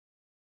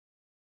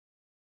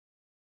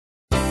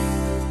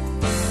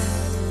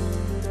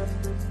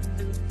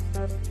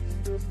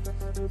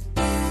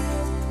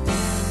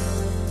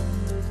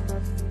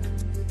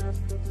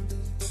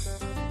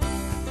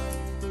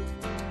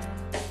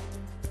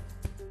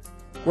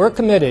We're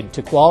committed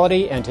to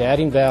quality and to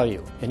adding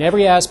value in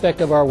every aspect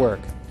of our work,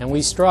 and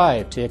we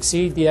strive to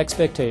exceed the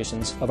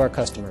expectations of our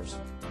customers.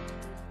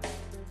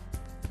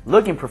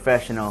 Looking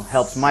professional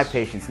helps my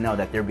patients know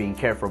that they're being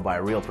cared for by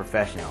a real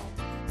professional.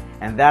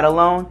 And that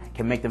alone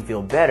can make them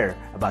feel better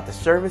about the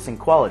service and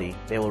quality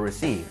they will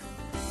receive.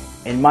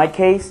 In my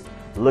case,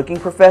 looking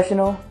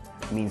professional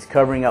means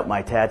covering up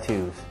my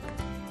tattoos.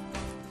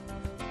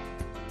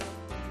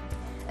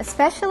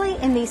 Especially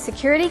in these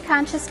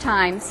security-conscious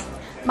times,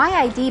 my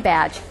ID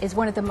badge is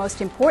one of the most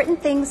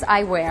important things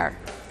I wear.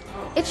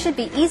 It should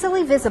be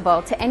easily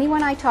visible to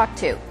anyone I talk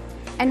to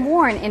and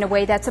worn in a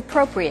way that's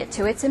appropriate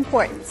to its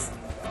importance.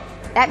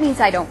 That means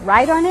I don't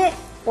write on it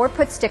or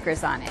put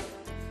stickers on it.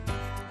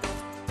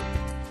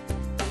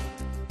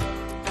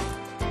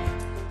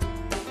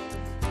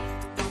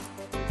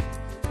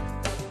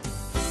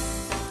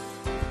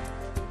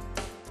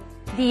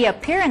 The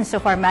appearance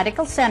of our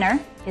medical center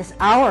is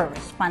our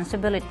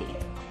responsibility.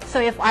 So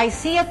if I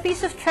see a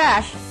piece of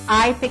trash,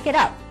 I pick it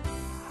up.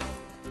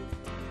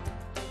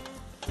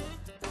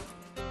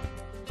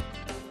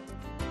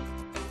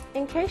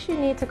 In case you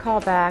need to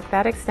call back,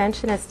 that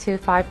extension is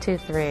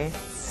 2523.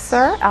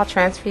 Sir, I'll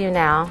transfer you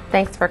now.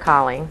 Thanks for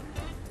calling.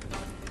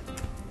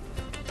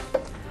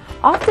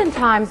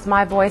 Oftentimes,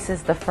 my voice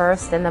is the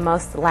first and the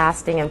most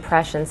lasting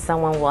impression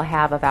someone will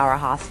have of our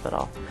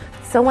hospital.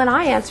 So when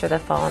I answer the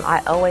phone,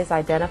 I always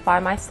identify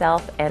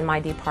myself and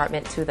my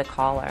department to the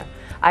caller.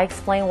 I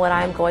explain what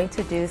I'm going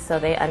to do so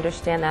they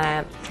understand that I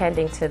am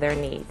tending to their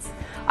needs.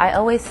 I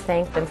always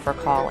thank them for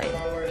calling.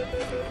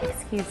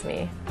 Excuse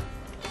me.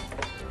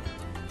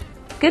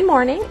 Good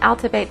morning,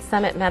 Alta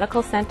Summit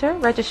Medical Center.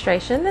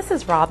 Registration, this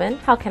is Robin.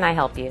 How can I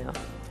help you?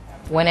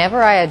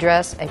 Whenever I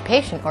address a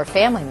patient or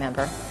family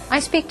member, I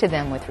speak to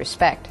them with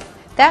respect.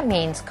 That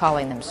means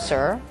calling them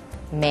sir,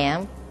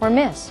 ma'am, or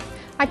miss.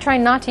 I try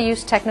not to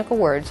use technical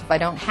words if I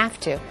don't have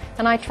to,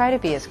 and I try to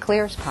be as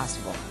clear as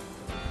possible.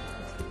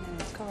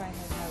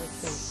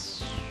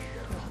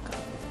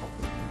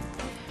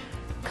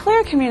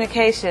 Clear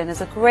communication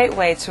is a great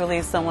way to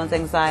relieve someone's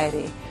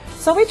anxiety.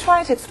 So we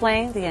try to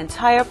explain the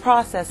entire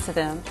process to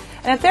them,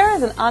 and if there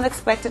is an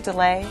unexpected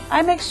delay,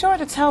 I make sure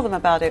to tell them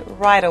about it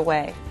right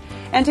away.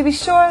 And to be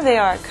sure they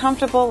are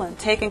comfortable and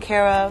taken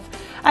care of,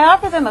 I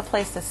offer them a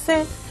place to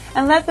sit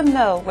and let them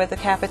know where the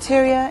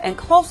cafeteria and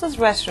closest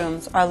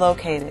restrooms are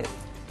located.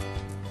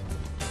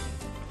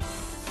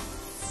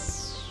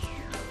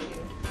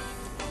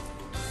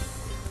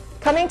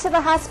 Coming to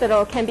the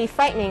hospital can be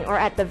frightening or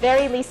at the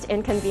very least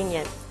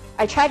inconvenient.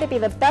 I try to be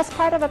the best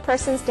part of a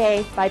person's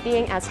day by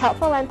being as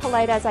helpful and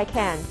polite as I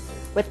can.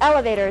 With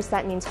elevators,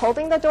 that means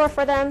holding the door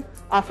for them,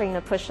 offering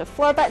to push the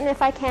floor button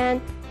if I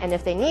can, and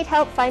if they need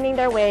help finding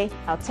their way,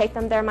 I'll take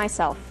them there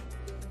myself.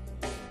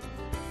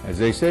 As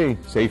they say,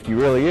 safety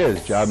really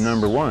is job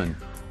number one.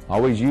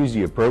 Always use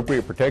the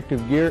appropriate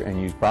protective gear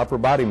and use proper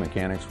body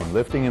mechanics when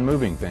lifting and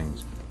moving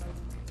things.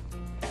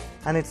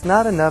 And it's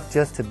not enough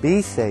just to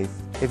be safe.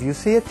 If you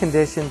see a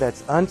condition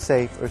that's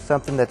unsafe or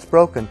something that's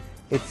broken,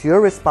 it's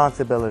your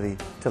responsibility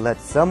to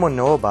let someone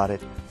know about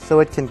it so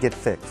it can get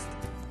fixed.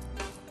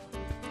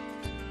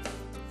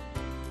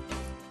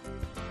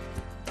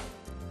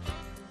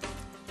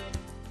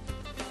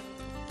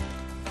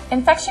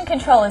 Infection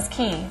control is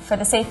key for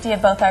the safety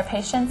of both our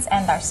patients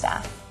and our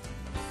staff.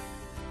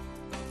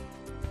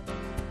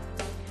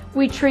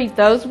 We treat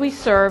those we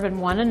serve and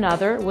one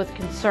another with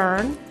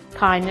concern,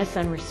 kindness,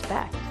 and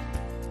respect.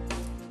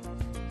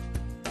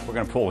 We're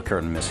going to pull the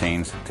curtain, Ms.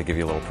 Haynes, to give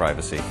you a little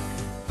privacy.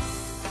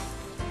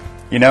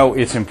 You know,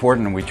 it's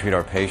important we treat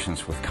our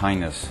patients with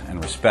kindness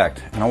and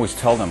respect and always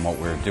tell them what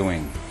we're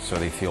doing so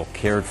they feel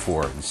cared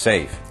for and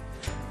safe.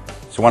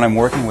 So when I'm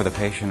working with a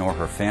patient or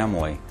her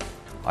family,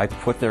 I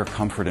put their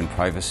comfort and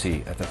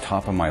privacy at the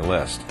top of my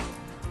list.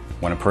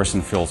 When a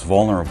person feels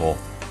vulnerable,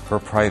 her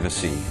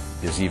privacy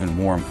is even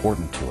more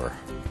important to her.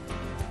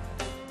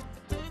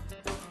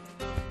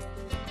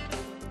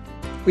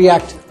 We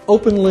act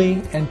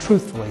openly and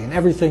truthfully in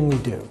everything we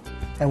do,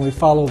 and we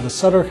follow the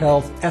Sutter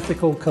Health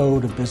Ethical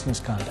Code of Business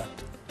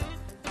Conduct.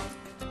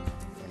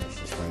 And let's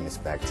just bring this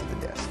back to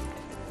the desk.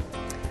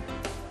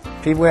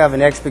 People have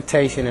an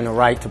expectation and a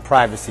right to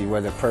privacy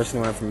where their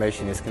personal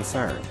information is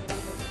concerned.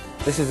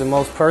 This is the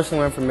most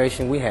personal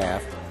information we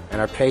have, and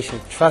our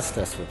patients trust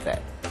us with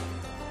that.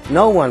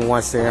 No one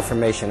wants their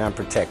information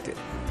unprotected.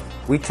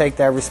 We take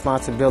that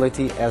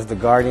responsibility as the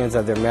guardians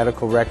of their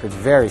medical records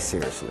very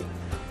seriously.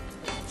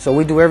 So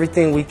we do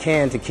everything we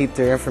can to keep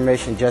their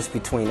information just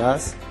between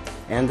us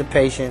and the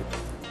patient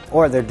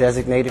or their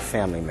designated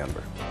family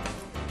member.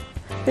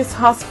 This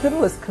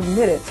hospital is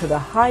committed to the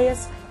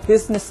highest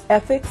business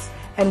ethics,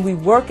 and we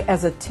work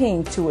as a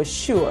team to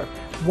assure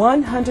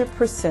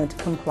 100%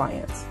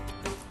 compliance.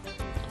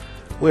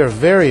 We are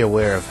very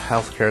aware of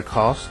healthcare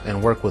costs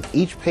and work with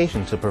each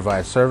patient to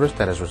provide service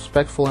that is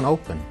respectful and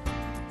open.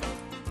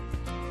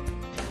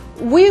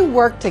 We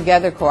work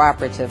together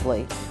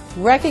cooperatively,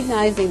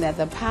 recognizing that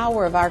the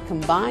power of our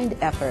combined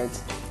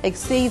efforts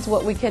exceeds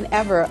what we can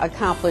ever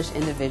accomplish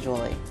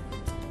individually.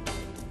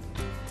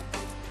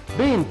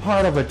 being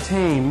part of a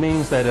team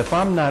means that if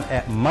I'm not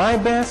at my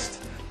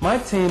best, my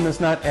team is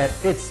not at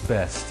its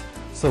best.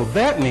 So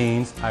that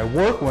means I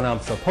work when I'm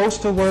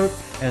supposed to work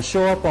and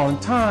show up on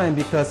time,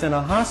 because in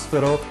a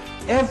hospital,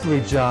 every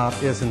job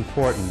is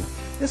important.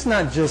 It's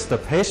not just the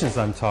patients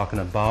I'm talking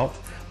about.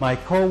 My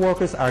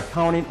coworkers are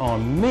counting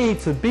on me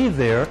to be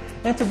there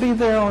and to be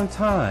there on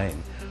time.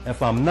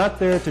 If I'm not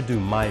there to do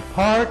my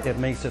part, it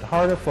makes it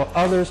harder for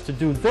others to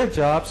do their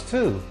jobs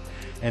too.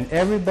 And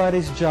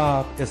everybody's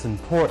job is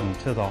important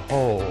to the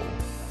whole.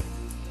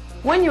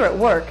 When you're at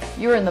work,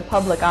 you're in the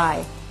public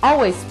eye.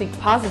 Always speak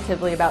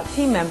positively about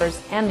team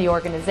members and the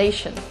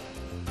organization.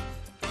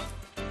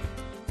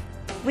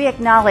 We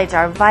acknowledge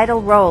our vital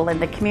role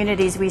in the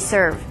communities we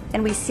serve,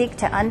 and we seek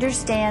to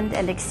understand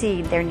and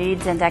exceed their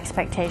needs and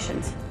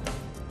expectations.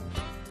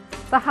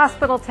 The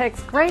hospital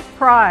takes great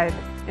pride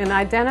in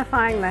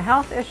identifying the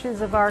health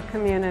issues of our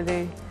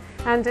community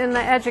and in the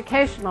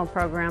educational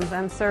programs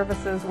and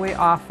services we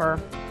offer,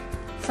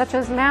 such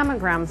as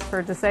mammograms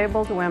for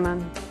disabled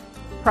women,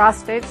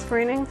 prostate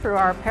screening through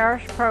our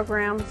parish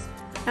programs,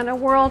 and a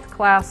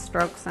world-class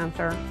stroke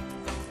center.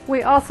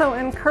 We also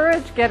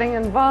encourage getting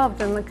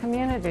involved in the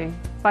community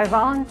by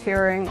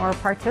volunteering or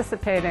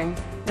participating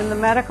in the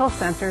medical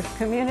center's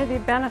community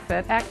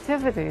benefit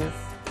activities.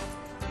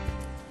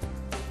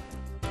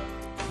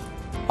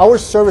 Our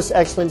service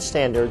excellence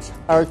standards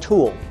are a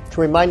tool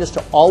to remind us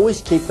to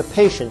always keep the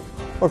patient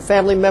or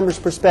family member's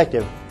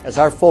perspective as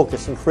our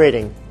focus in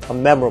creating a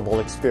memorable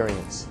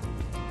experience.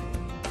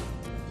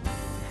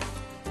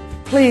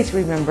 Please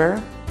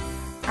remember,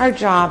 our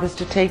job is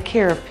to take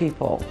care of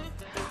people.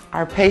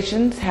 Our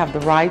patients have the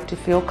right to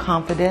feel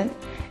confident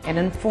and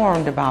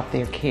informed about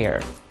their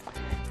care.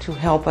 To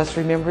help us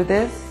remember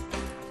this,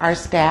 our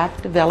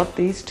staff develop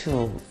these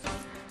tools.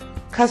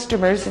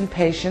 Customers and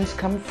patients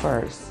come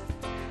first.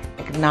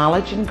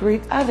 Acknowledge and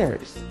greet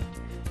others.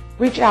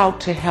 Reach out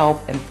to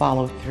help and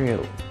follow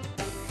through.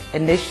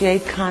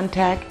 Initiate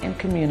contact and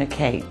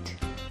communicate.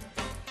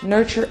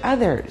 Nurture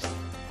others.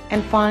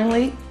 And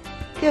finally,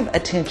 give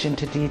attention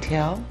to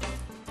detail.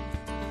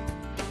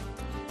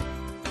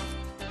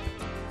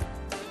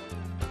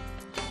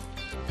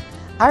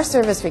 Our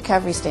service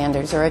recovery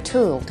standards are a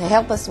tool to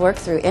help us work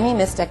through any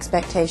missed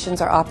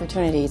expectations or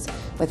opportunities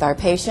with our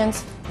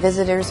patients,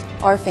 visitors,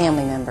 or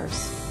family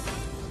members.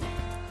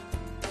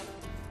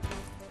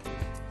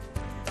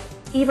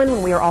 Even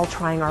when we are all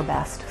trying our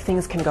best,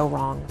 things can go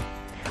wrong.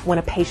 When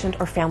a patient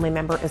or family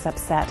member is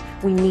upset,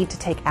 we need to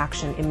take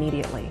action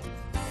immediately.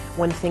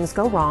 When things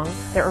go wrong,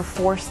 there are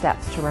 4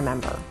 steps to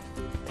remember.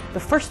 The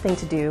first thing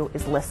to do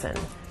is listen.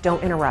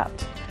 Don't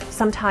interrupt.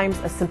 Sometimes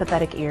a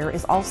sympathetic ear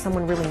is all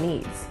someone really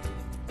needs.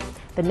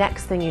 The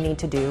next thing you need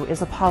to do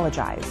is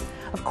apologize.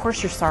 Of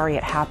course you're sorry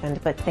it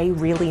happened, but they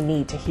really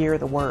need to hear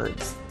the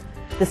words.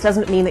 This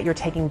doesn't mean that you're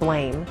taking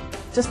blame,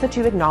 just that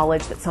you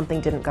acknowledge that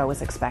something didn't go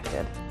as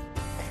expected.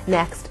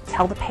 Next,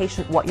 tell the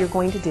patient what you're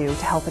going to do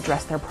to help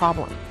address their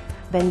problem.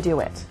 Then do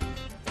it.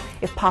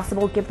 If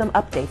possible, give them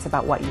updates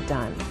about what you've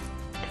done.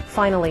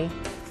 Finally,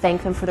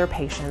 thank them for their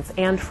patience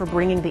and for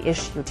bringing the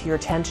issue to your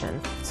attention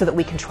so that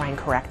we can try and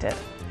correct it.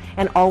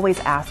 And always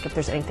ask if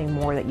there's anything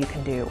more that you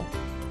can do.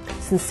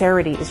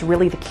 Sincerity is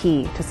really the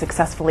key to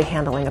successfully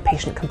handling a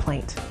patient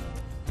complaint.